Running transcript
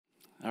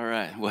All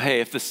right. Well,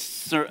 hey, if the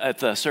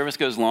service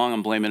goes long,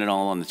 I'm blaming it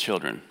all on the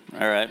children.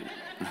 All right.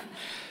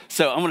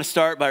 So I'm going to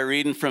start by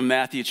reading from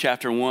Matthew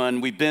chapter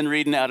 1. We've been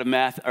reading out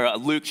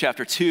of Luke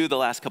chapter 2 the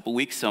last couple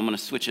weeks, so I'm going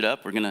to switch it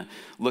up. We're going to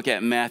look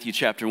at Matthew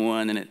chapter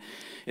 1, and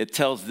it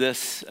tells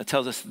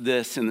us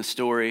this in the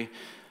story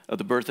of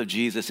the birth of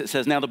Jesus. It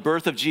says, "Now the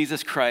birth of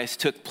Jesus Christ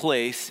took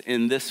place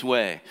in this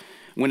way.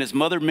 When his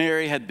mother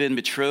Mary had been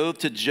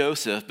betrothed to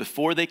Joseph,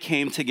 before they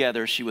came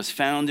together, she was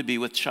found to be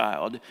with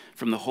child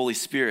from the Holy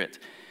Spirit.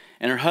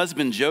 And her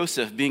husband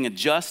Joseph, being a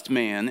just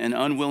man and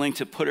unwilling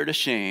to put her to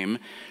shame,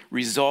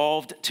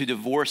 resolved to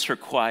divorce her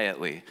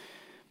quietly.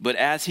 But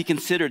as he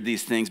considered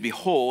these things,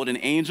 behold, an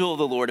angel of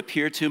the Lord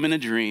appeared to him in a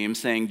dream,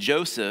 saying,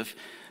 'Joseph,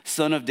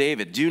 son of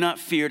David, do not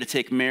fear to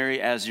take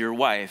Mary as your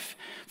wife,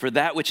 for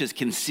that which is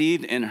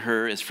conceived in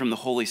her is from the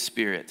Holy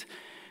Spirit.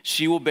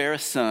 She will bear a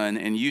son,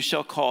 and you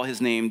shall call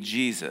his name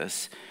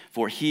Jesus,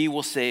 for he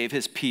will save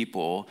his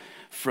people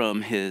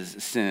from his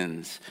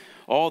sins.'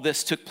 All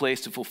this took place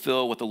to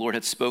fulfill what the Lord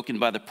had spoken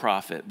by the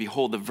prophet.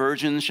 'Behold, the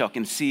virgin shall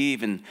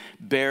conceive and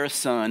bear a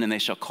son, and they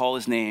shall call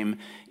his name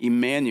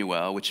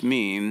Emmanuel,' which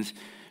means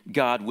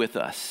God with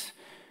us.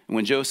 And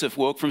when Joseph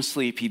woke from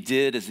sleep, he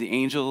did as the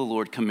angel of the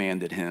Lord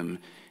commanded him,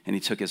 and he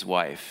took his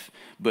wife,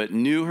 but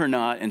knew her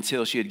not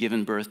until she had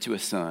given birth to a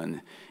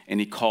son.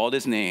 And he called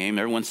his name,"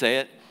 everyone say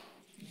it,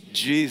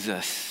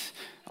 Jesus.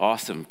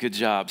 Awesome. Good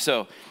job.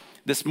 So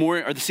this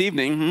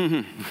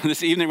evening, we're going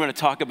to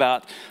talk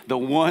about the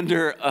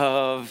wonder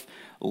of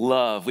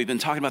love. We've been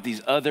talking about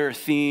these other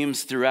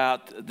themes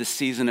throughout the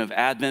season of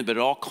Advent, but it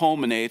all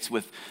culminates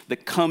with the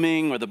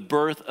coming or the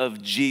birth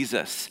of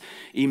Jesus,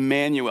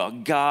 Emmanuel,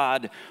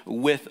 God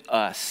with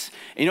us.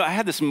 And, I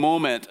had this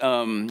moment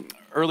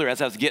earlier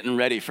as I was getting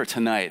ready for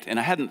tonight,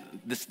 and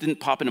this didn't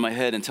pop into my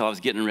head until I was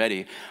getting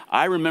ready.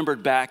 I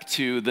remembered back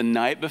to the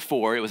night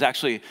before. It was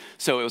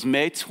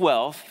May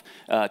 12th,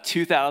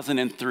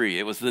 2003.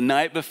 It was the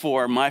night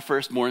before my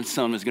firstborn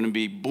son was going to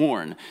be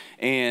born,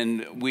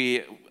 and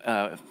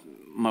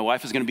my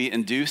wife was going to be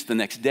induced the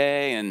next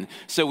day, and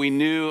so we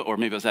knew, or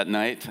maybe it was that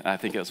night, I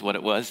think it was what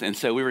it was, and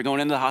so we were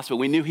going into the hospital.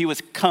 We knew he was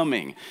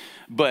coming,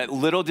 but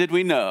little did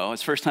we know,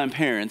 as first-time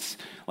parents,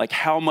 like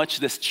how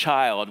much this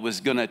child was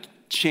going to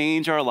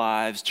change our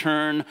lives,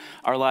 turn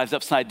our lives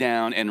upside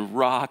down, and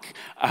rock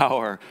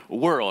our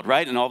world,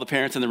 right? And all the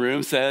parents in the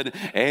room said,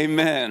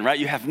 amen, right?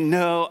 You have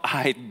no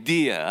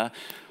idea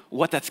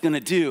what that's going to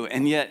do.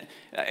 And yet,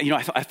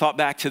 I thought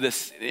back to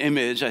this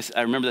image.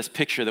 I remember this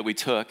picture that we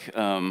took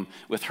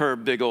with her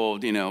big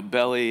old,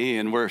 belly,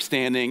 and we're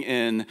standing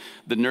in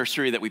the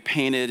nursery that we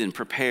painted and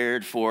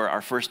prepared for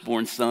our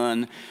firstborn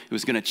son who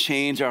was going to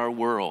change our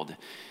world.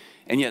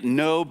 And yet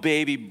no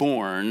baby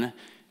born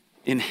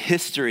in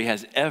history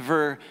has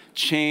ever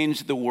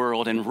changed the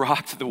world and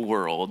rocked the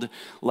world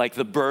like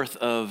the birth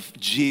of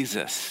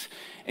Jesus.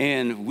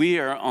 And we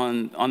are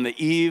on the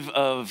eve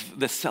of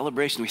the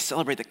celebration. We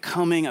celebrate the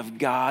coming of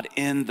God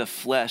in the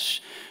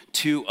flesh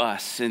to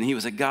us. And he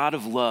was a God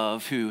of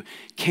love who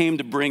came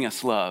to bring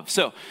us love.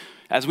 So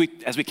as we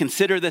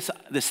consider this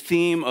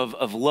theme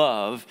of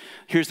love,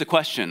 here's the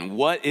question: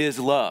 what is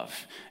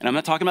love? And I'm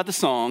not talking about the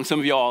song. Some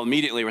of y'all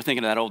immediately were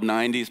thinking of that old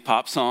 90s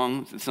pop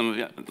song. Some of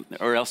you,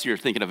 or else you're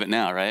thinking of it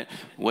now, right?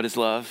 What is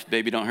love?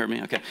 Baby, don't hurt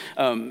me. Okay.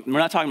 We're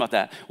not talking about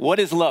that. What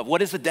is love?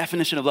 What is the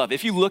definition of love?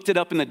 If you looked it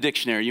up in the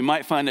dictionary, you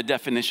might find a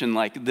definition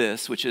like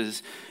this, which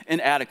is an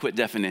adequate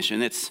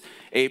definition. It's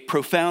a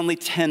profoundly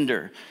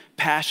tender,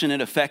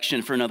 passionate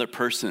affection for another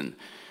person.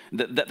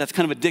 That's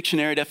kind of a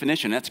dictionary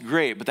definition. That's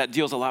great, but that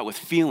deals a lot with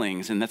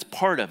feelings, and that's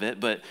part of it.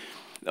 But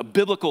a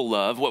biblical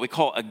love, what we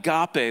call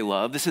agape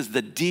love, this is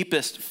the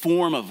deepest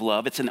form of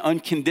love. It's an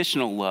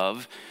unconditional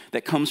love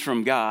that comes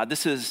from God.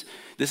 This is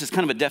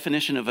kind of a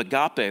definition of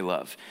agape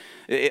love.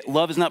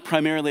 Love is not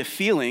primarily a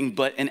feeling,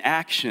 but an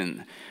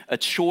action, a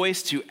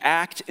choice to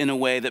act in a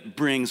way that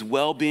brings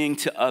well-being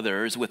to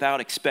others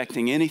without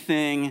expecting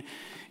anything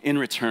in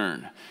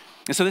return.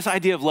 And so this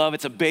idea of love,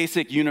 it's a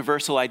basic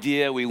universal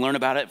idea. We learn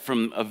about it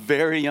from a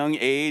very young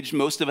age.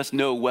 Most of us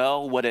know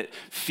well what it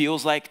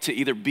feels like to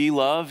either be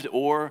loved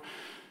or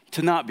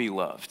to not be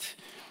loved.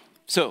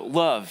 So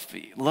love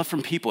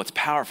from people, it's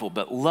powerful,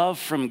 but love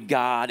from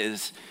God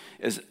is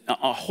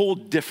a whole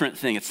different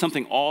thing. It's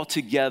something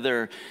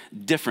altogether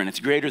different.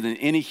 It's greater than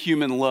any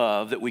human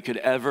love that we could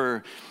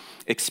ever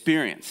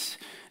experience.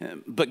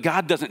 But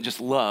God doesn't just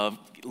love.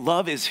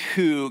 Love is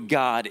who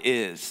God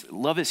is.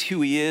 Love is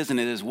who he is, and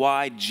it is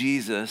why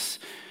Jesus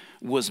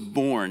was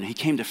born. He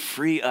came to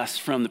free us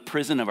from the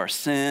prison of our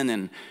sin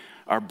and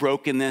our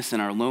brokenness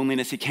and our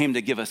loneliness. He came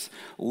to give us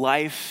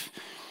life.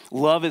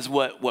 Love is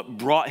what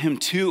brought him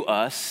to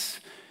us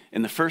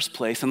in the first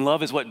place, and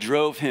love is what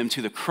drove him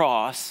to the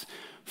cross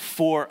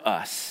for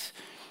us.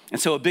 And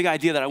so a big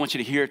idea that I want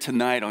you to hear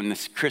tonight on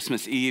this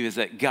Christmas Eve is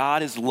that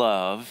God is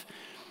love.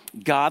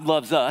 God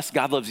loves us,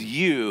 God loves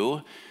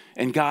you,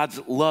 and God's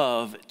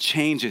love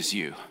changes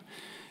you.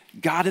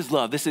 God is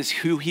love. This is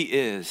who he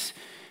is.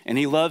 And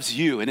he loves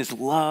you, and his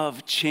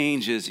love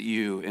changes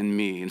you and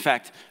me. In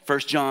fact, 1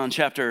 John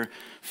chapter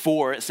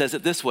 4, it says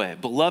it this way: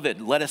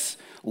 "Beloved, let us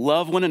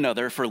Love one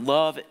another, for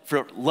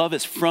love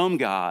is from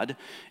God,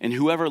 and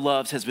whoever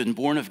loves has been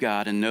born of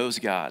God and knows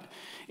God.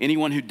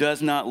 Anyone who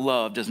does not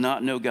love does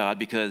not know God,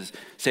 because,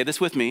 say this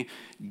with me,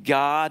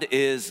 God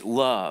is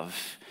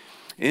love.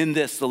 In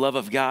this, the love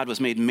of God was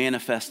made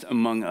manifest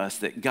among us,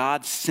 that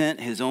God sent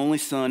his only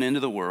Son into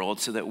the world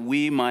so that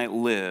we might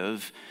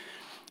live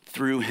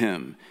through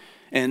him.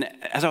 And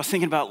as I was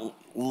thinking about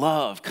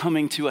love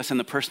coming to us in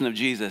the person of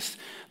Jesus,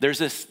 there's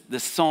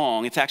this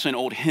song, it's actually an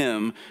old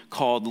hymn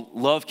called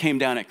Love Came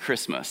Down at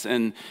Christmas.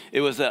 And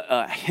it was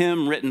a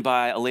hymn written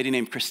by a lady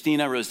named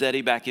Christina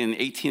Rossetti back in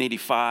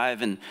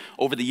 1885. And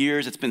over the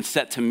years, it's been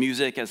set to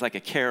music as like a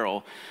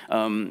carol.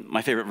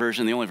 My favorite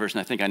version, the only version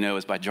I think I know,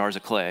 is by Jars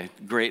of Clay.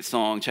 Great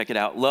song, check it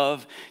out.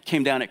 Love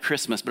Came Down at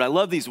Christmas. But I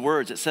love these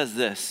words. It says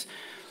this: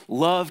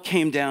 love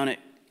came down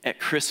at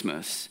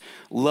Christmas.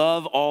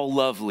 Love all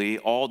lovely,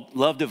 all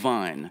love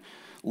divine.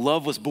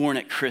 Love was born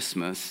at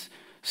Christmas.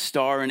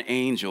 Star and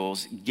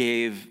angels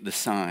gave the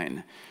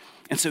sign.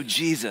 And so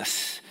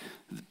Jesus,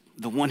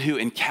 the one who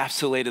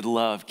encapsulated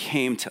love,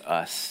 came to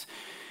us.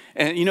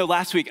 And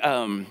last week,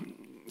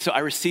 so I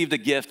received a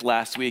gift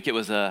last week. It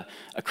was a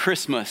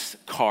Christmas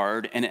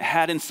card, and it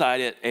had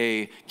inside it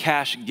a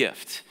cash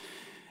gift.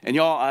 And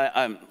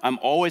y'all, I'm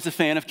always a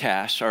fan of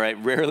cash, all right?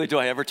 Rarely do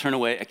I ever turn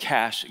away a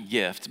cash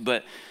gift.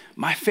 But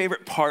my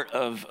favorite part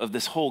of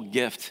this whole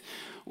gift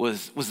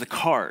was the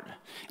card.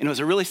 And it was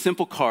a really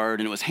simple card,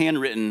 and it was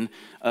handwritten,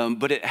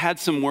 but it had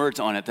some words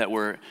on it that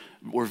were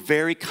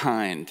very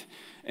kind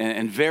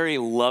and very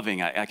loving.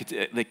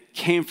 They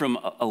came from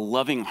a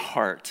loving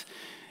heart,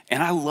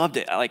 and I loved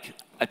it. I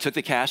took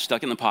the cash,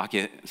 stuck it in the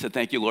pocket, said,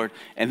 "Thank you, Lord."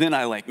 And then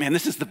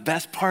this is the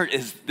best part,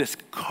 is this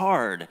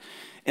card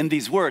and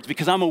these words,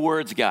 because I'm a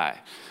words guy.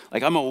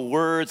 I'm a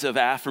words of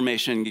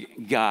affirmation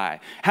guy.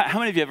 How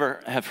many of you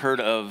ever have heard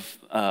of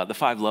the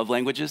 5 love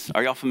languages?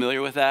 Are y'all familiar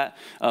with that?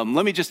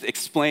 Let me just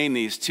explain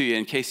these to you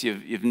in case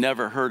you've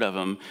never heard of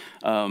them.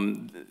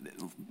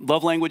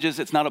 Love languages,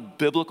 it's not a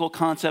biblical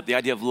concept. The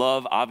idea of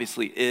love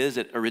obviously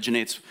it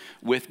originates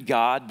with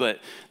God, but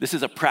this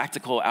is a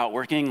practical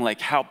outworking,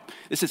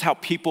 this is how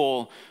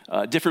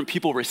different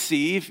people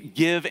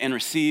give and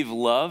receive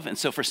love. And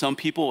so for some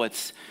people,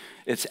 it's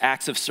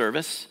acts of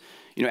service.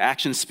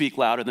 Actions speak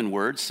louder than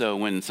words. So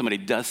when somebody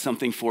does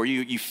something for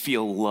you, you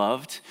feel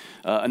loved.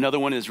 Another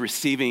one is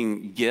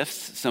receiving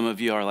gifts. Some of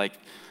you are like,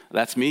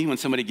 that's me when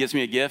somebody gives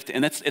me a gift.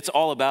 And it's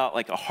all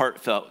about a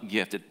heartfelt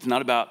gift. It's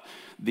not about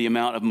the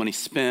amount of money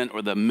spent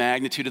or the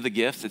magnitude of the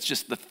gifts. It's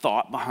just the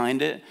thought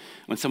behind it.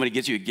 When somebody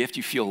gives you a gift,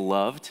 you feel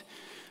loved.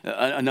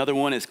 Another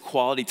one is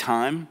quality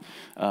time.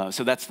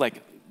 So that's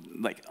like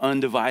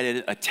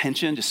undivided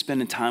attention. Just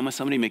spending time with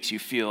somebody makes you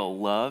feel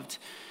loved.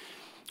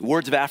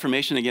 Words of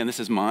affirmation, again, this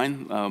is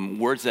mine.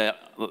 Words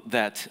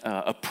that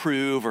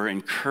approve or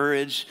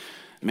encourage.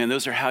 Man,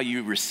 those are how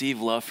you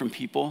receive love from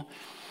people.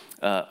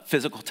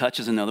 Physical touch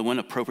is another one,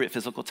 appropriate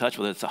physical touch,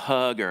 whether it's a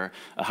hug or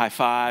a high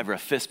five or a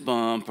fist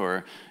bump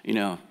or,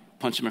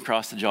 punch him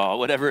across the jaw,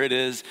 whatever it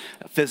is,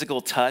 physical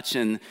touch.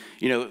 And,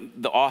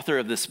 the author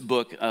of this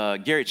book,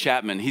 Gary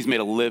Chapman, he's made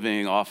a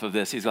living off of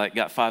this. He's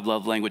got 5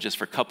 love languages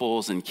for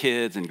couples and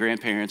kids and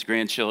grandparents,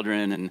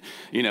 grandchildren, and,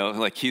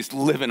 he's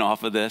living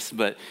off of this.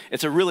 But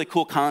it's a really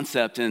cool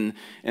concept, and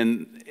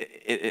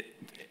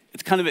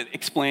it's kind of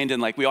explained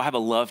in we all have a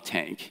love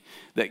tank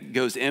that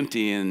goes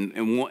empty,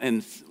 and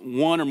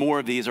one or more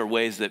of these are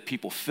ways that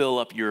people fill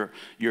up your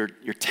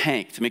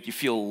tank to make you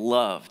feel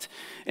loved.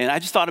 And I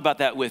just thought about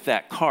that with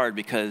that card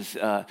because,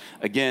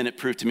 again, it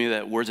proved to me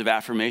that words of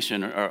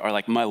affirmation are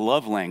like my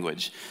love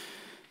language.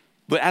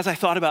 But as I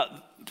thought about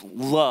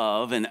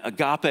love and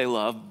agape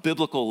love,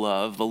 biblical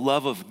love, the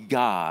love of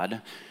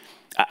God,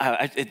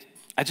 I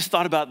just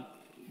thought about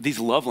these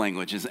love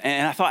languages.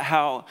 And I thought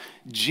how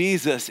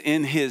Jesus,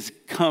 in his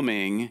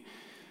coming,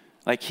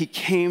 he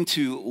came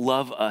to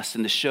love us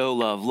and to show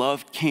love.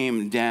 Love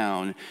came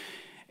down,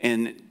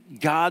 and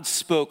God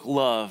spoke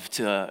love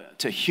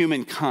to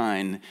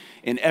humankind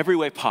in every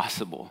way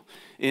possible.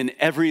 In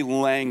every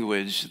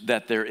language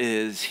that there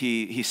is,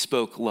 he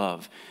spoke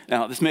love.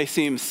 Now, this may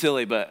seem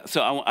silly, but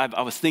so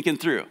I was thinking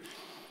through,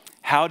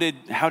 how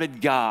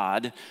did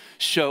God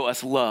show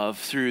us love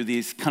through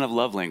these kind of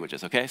love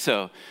languages, okay?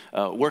 So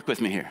work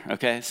with me here,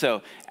 okay?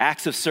 So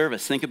acts of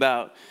service, think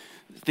about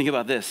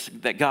this,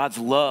 that God's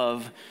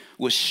love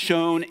was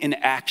shown in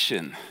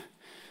action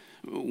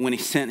when he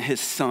sent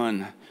his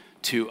Son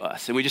to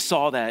us. And we just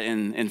saw that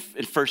in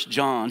 1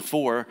 John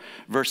 4,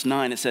 verse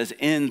 9. It says,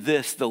 "In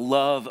this the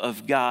love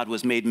of God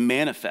was made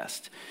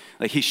manifest."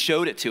 He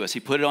showed it to us. He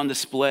put it on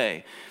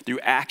display through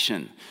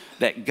action,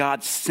 that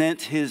God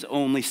sent his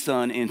only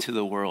Son into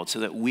the world so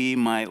that we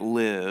might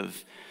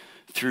live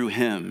through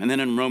him. And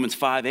then in Romans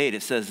 5:8,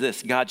 it says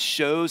this: "God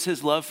shows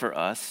his love for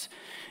us,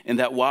 and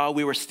that while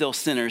we were still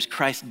sinners,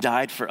 Christ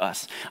died for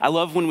us." I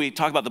love when we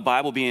talk about the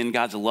Bible being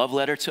God's love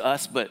letter to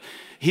us, but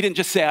he didn't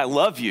just say, "I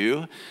love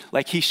you."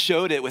 He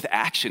showed it with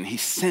action. He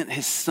sent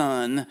his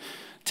Son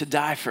to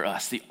die for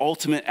us, the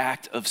ultimate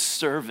act of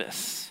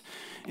service.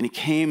 And he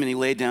came and he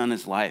laid down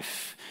his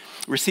life.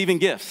 Receiving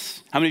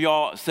gifts. How many of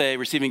y'all say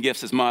receiving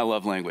gifts is my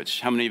love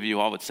language? How many of you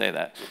all would say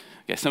that?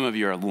 Okay, some of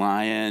you are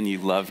lying. You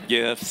love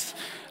gifts.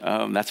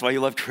 That's why you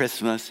love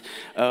Christmas.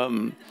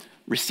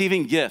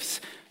 Receiving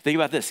gifts. Think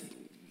about this.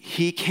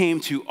 He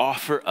came to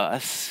offer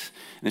us,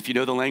 and if you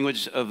know the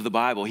language of the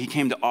Bible, he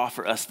came to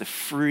offer us the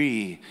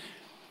free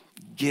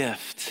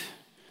gift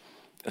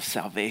of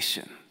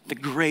salvation. The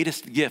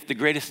greatest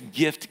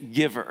gift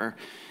giver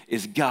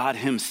is God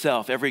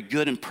himself. Every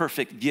good and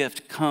perfect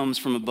gift comes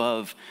from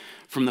above,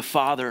 from the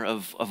Father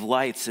of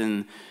lights.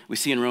 And we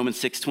see in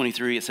Romans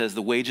 6:23, it says,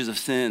 the wages of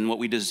sin, what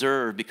we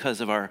deserve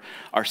because of our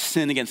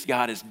sin against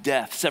God is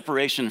death,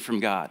 separation from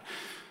God.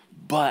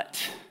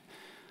 But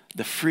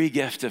the free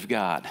gift of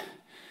God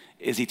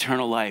is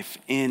eternal life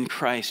in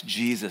Christ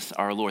Jesus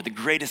our Lord. The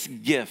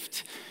greatest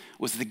gift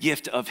was the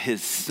gift of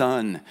his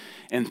Son.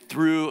 And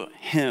through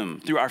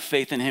him, through our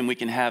faith in him, we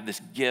can have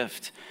this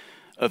gift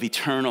of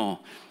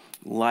eternal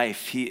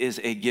life. He is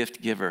a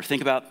gift giver.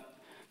 Think about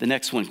the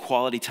next one,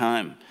 quality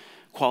time.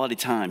 Quality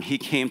time. He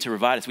came to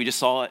provide us. We just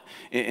saw it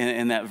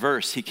in that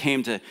verse. He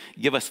came to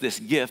give us this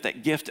gift,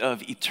 that gift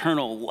of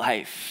eternal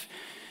life.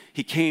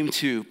 He came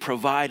to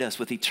provide us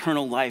with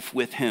eternal life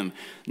with him.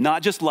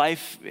 Not just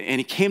life, and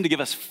he came to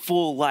give us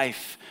full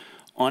life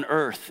on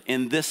earth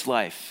in this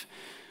life,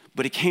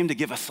 but he came to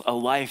give us a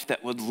life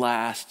that would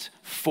last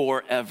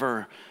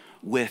forever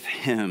with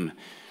him.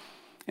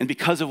 And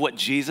because of what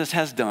Jesus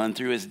has done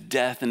through his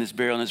death and his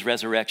burial and his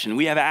resurrection,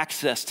 we have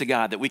access to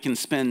God, that we can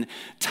spend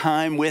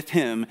time with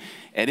him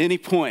at any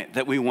point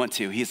that we want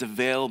to. He's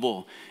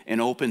available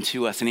and open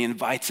to us, and he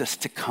invites us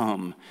to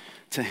come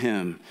to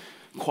him.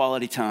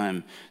 Quality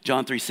time.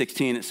 John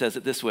 3:16, it says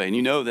it this way, and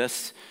you know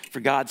this,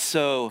 for God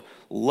so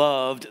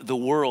loved the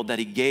world that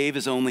he gave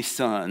his only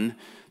Son,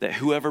 that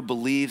whoever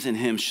believes in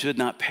him should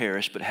not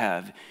perish but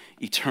have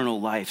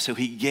eternal life. So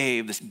he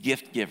gave, this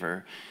gift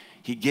giver,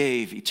 he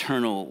gave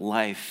eternal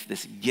life,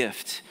 this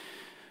gift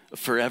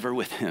forever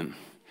with him.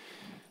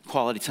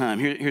 Quality time.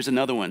 Here's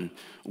another one,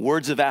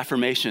 words of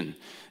affirmation.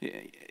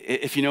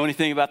 If you know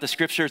anything about the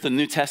scriptures, the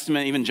New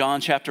Testament, even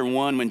John chapter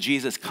 1, when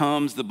Jesus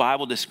comes, the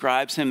Bible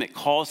describes him, it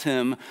calls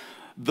him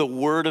the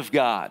Word of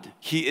God.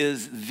 He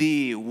is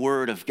the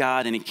Word of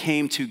God, and he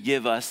came to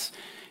give us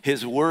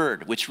his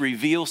word, which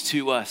reveals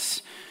to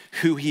us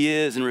who he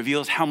is and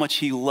reveals how much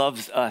he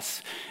loves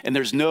us. And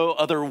there's no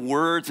other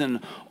words in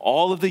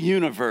all of the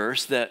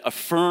universe that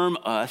affirm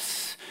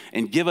us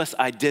and give us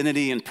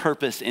identity and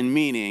purpose and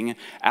meaning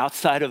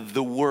outside of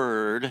the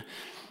Word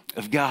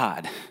of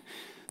God.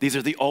 These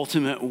are the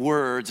ultimate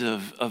words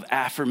of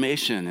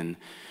affirmation,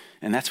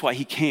 and that's why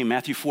he came.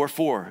 Matthew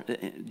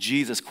 4:4,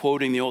 Jesus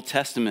quoting the Old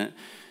Testament,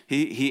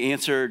 he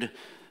answered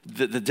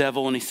the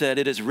devil and he said,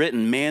 it is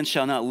written, man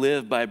shall not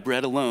live by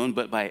bread alone,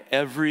 but by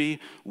every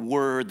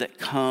word that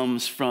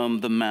comes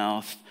from the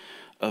mouth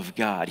of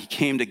God. He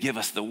came to give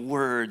us the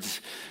words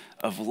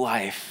of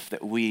life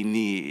that we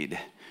need.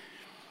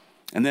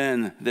 And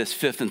then this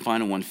fifth and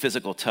final one,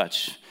 physical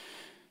touch.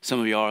 Some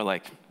of y'all are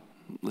like,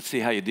 let's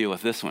see how you deal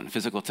with this one.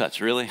 Physical touch,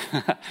 really?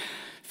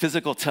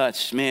 Physical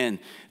touch, man,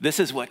 this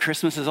is what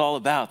Christmas is all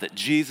about, that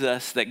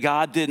Jesus, that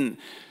God didn't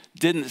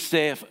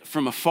stay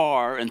from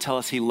afar and tell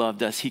us he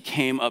loved us. He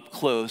came up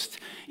close.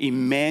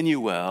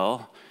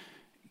 Emmanuel,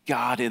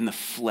 God in the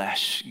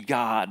flesh,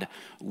 God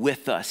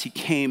with us. He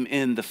came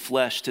in the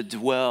flesh to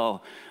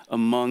dwell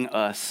among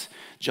us,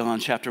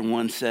 John chapter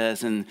 1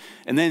 says. And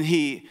then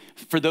he,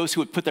 for those who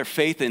would put their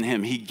faith in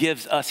him, he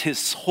gives us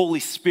his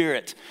Holy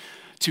Spirit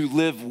to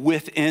live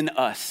within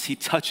us. He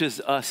touches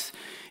us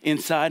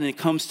inside, and it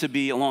comes to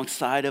be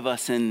alongside of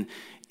us and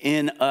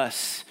in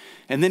us.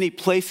 And then he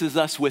places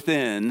us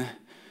within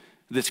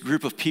this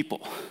group of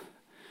people,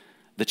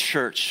 the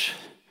church,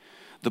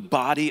 the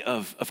body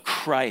of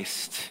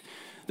Christ,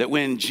 that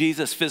when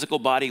Jesus' physical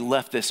body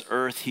left this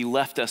earth, he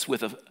left us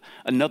with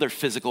another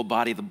physical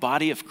body, the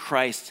body of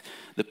Christ,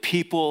 the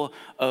people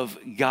of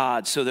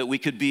God, so that we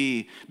could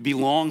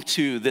belong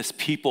to this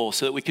people,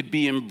 so that we could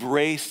be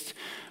embraced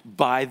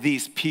by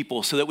these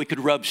people, so that we could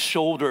rub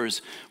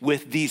shoulders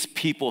with these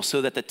people, so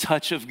that the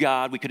touch of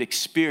God we could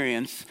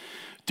experience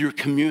through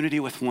community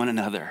with one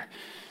another.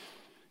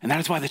 And that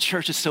is why the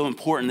church is so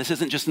important. This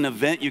isn't just an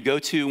event you go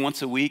to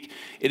once a week.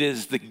 It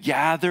is the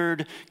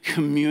gathered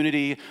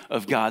community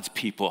of God's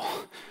people,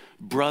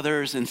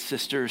 brothers and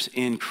sisters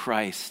in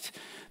Christ,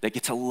 that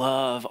get to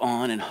love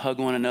on and hug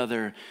one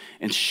another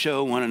and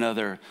show one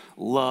another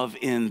love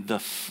in the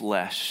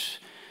flesh,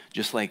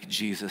 just like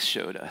Jesus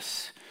showed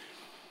us.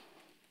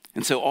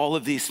 And so all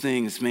of these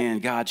things, man,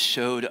 God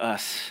showed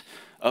us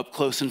up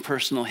close and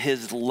personal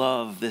his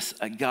love, this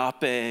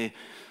agape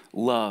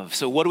love.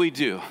 So what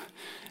do?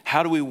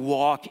 How do we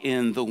walk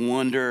in the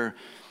wonder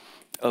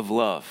of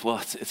love? Well,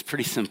 it's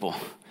pretty simple.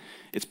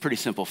 It's pretty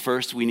simple.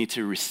 First, we need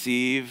to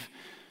receive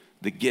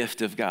the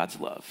gift of God's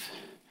love.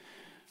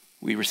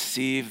 We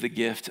receive the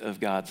gift of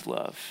God's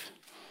love.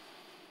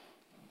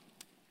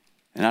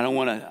 And I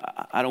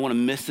don't want to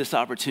miss this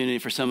opportunity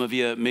for some of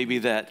you maybe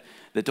that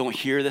don't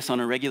hear this on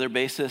a regular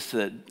basis,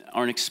 that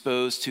aren't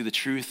exposed to the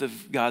truth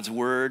of God's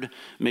word.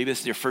 Maybe this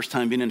is your first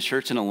time being in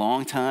church in a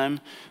long time,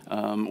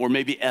 or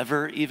maybe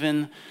ever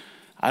even.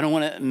 I don't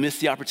want to miss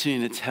the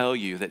opportunity to tell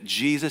you that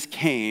Jesus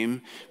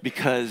came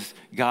because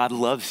God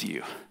loves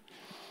you.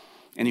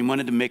 And he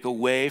wanted to make a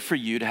way for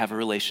you to have a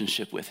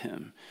relationship with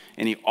him.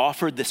 And he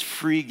offered this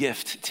free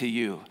gift to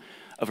you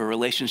of a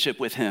relationship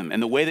with him.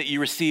 And the way that you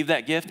receive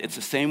that gift, it's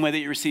the same way that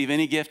you receive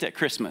any gift at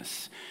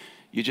Christmas.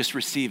 You just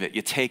receive it,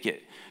 you take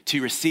it.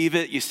 To receive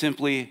it, you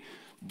simply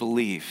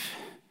believe.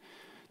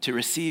 To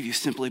receive, you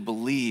simply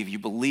believe. You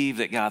believe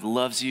that God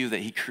loves you,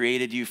 that he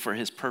created you for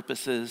his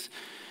purposes,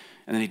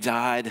 and that he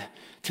died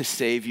to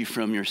save you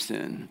from your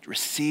sin.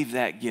 Receive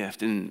that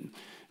gift. And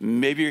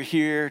maybe you're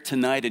here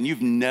tonight and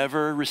you've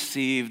never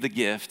received the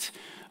gift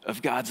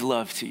of God's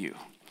love to you.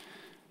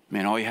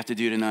 Man, all you have to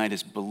do tonight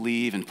is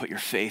believe and put your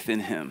faith in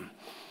him,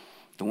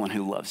 the one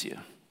who loves you.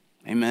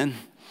 Amen?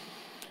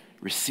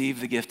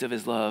 Receive the gift of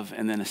his love.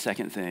 And then the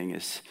second thing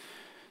is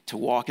to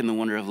walk in the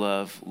wonder of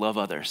love, love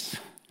others.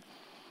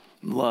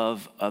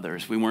 Love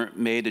others. We weren't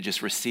made to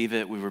just receive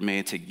it, we were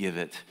made to give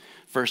it.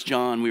 1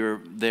 John, we were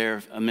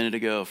there a minute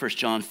ago. 1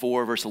 John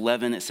 4, verse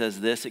 11, it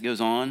says this, it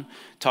goes on.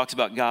 Talks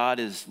about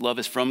love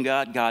is from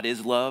God. God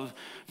is love.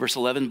 Verse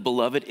 11,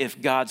 beloved, if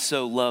God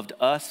so loved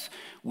us,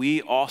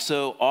 we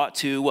also ought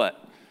to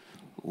what?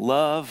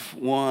 Love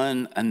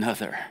one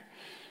another.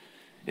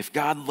 If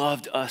God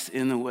loved us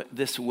in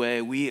this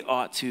way, we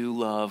ought to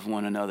love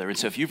one another. And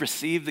so if you've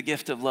received the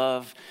gift of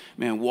love,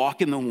 man,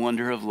 walk in the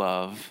wonder of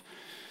love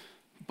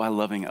by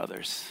loving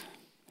others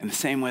in the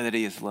same way that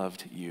he has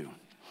loved you.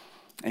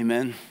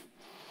 Amen?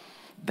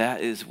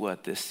 That is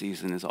what this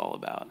season is all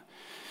about.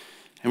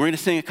 And we're going to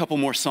sing a couple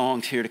more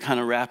songs here to kind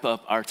of wrap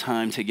up our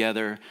time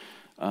together.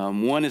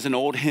 One is an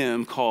old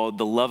hymn called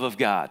The Love of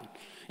God.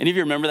 Any of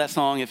you remember that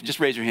song? If just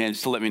raise your hand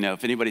just to let me know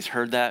if anybody's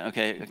heard that.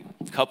 Okay,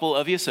 a couple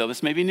of you, so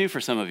this may be new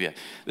for some of you.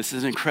 This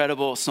is an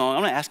incredible song.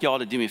 I'm going to ask you all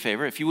to do me a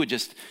favor. If you would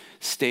just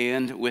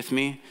stand with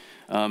me.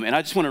 And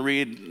I just want to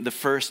read the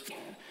first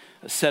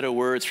set of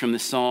words from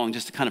this song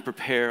just to kind of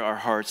prepare our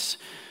hearts.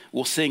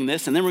 We'll sing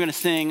this, and then we're going to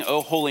sing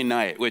 "O Holy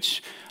Night,"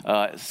 which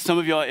some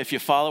of y'all, if you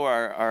follow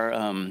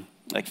our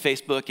like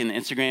Facebook and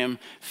Instagram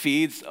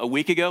feeds, a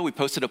week ago we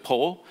posted a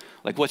poll,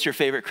 like what's your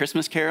favorite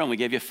Christmas carol? And we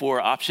gave you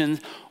 4 options.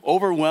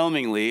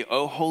 Overwhelmingly,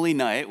 "O Holy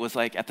Night" was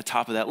like at the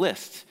top of that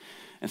list.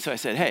 And so I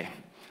said, hey,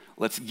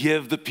 let's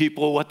give the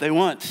people what they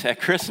want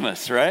at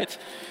Christmas, right?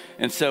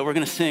 And so we're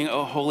going to sing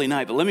 "O Holy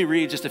Night." But let me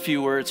read just a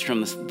few words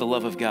from the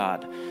love of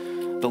God.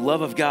 The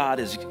love of God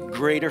is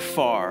greater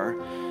far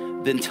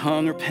than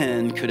tongue or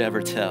pen could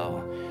ever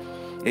tell.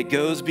 It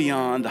goes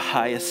beyond the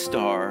highest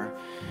star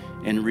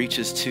and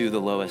reaches to the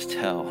lowest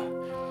hell.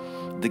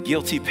 The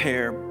guilty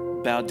pair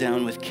bowed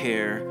down with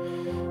care.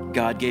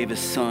 God gave his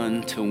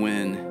son to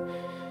win.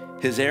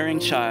 His erring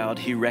child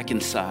he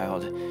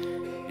reconciled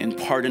and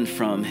pardoned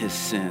from his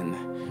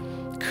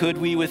sin. Could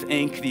we with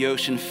ink the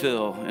ocean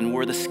fill, and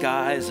were the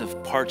skies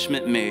of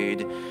parchment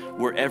made,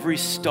 were every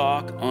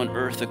stalk on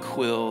earth a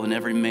quill and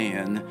every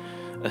man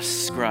a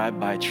scribe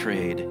by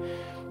trade,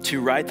 to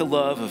write the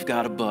love of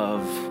God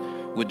above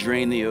would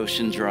drain the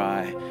ocean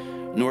dry,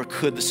 nor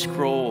could the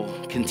scroll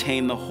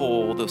contain the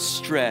whole, though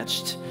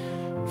stretched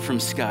from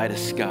sky to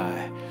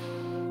sky.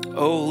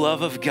 O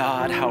love of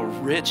God, how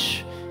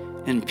rich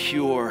and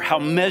pure, how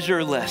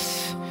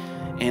measureless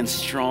and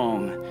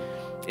strong.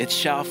 It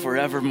shall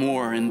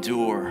forevermore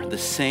endure, the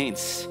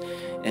saints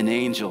and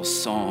angels'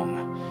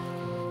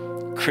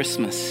 song.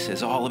 Christmas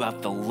is all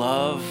about the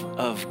love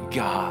of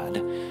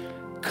God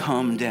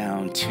come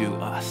down to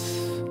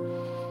us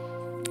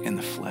in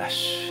the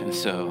flesh. And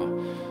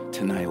so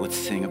tonight, let's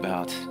sing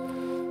about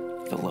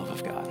the love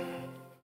of God.